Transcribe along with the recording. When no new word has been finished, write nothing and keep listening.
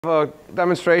A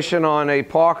demonstration on a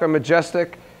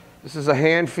Parker-Majestic. This is a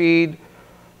hand feed,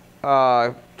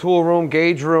 tool room,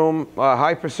 gauge room,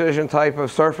 high precision type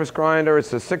of surface grinder.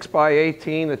 It's a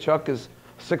 6x18. The chuck is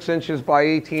 6 inches by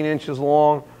 18 inches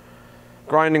long.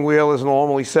 Grinding wheel is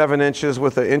normally 7 inches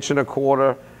with an 1.25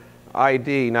 inch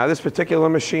ID. Now this particular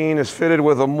machine is fitted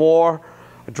with a Moore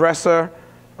dresser.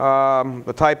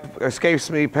 The type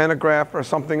escapes me, PANTOGRAPH or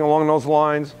something along those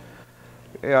lines.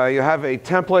 You have a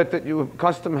template that you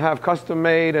have custom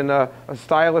made, and a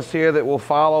stylus here that will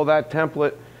follow that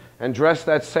template and dress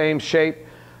that same shape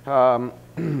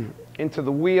into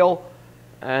the wheel.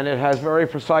 And it has very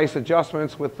precise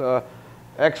adjustments with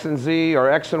X and Z or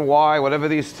X and Y, whatever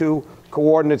these two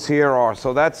coordinates here are.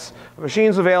 So that's, the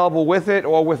machine's available with it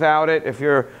or without it. If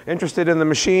you're interested in the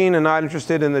machine and not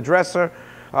interested in the dresser,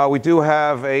 we do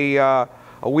have a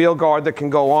wheel guard that can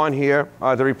go on here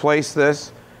to replace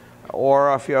this.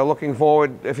 Or if you're looking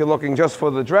just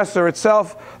for the dresser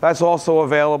itself, that's also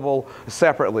available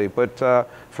separately. But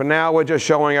for now, we're just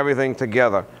showing everything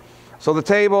together. So the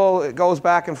table, it goes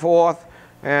back and forth,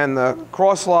 and the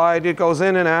cross slide, it goes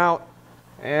in and out,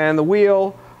 and the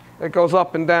wheel, it goes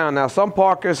up and down. Now, some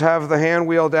Parkers have the hand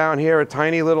wheel down here, a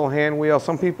tiny little hand wheel.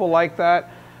 Some people like that.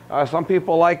 Some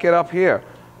people like it up here.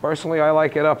 Personally, I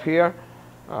like it up here.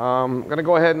 I'm going to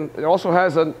go ahead and, it also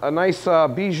has a nice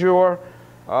Bijur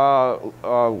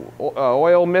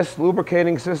oil mist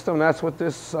lubricating system. That's what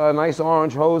this nice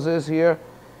orange hose is here.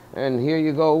 And here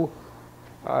you go,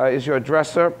 is your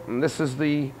dresser. And this is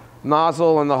the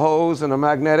nozzle and the hose and a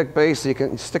magnetic base, so you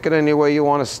can stick it anywhere you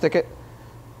want to stick it.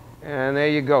 And there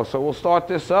you go. So we'll start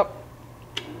this up.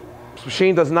 This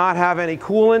machine does not have any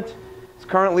coolant. It's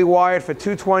currently wired for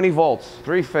 220 volts,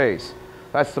 3-phase.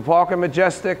 That's the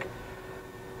Parker-Majestic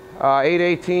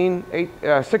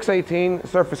 618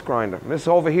 surface grinder. This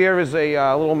over here is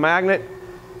a little magnet.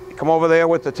 You come over there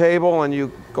with the table and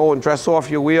you go and dress off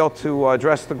your wheel to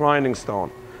dress the grinding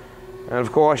stone. And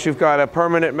of course you've got a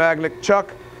permanent magnet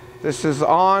chuck. This is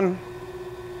on,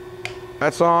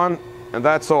 that's on, and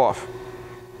that's off.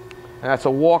 And that's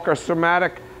a Walker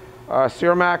Cermac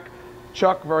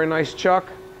chuck, very nice chuck.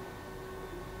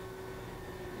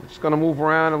 I'm just going to move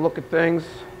around and look at things.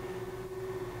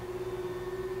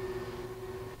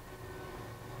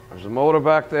 There's a motor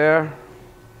back there.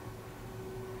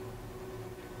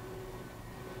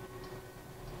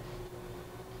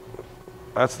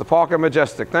 That's the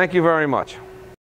Parker-Majestic. Thank you very much.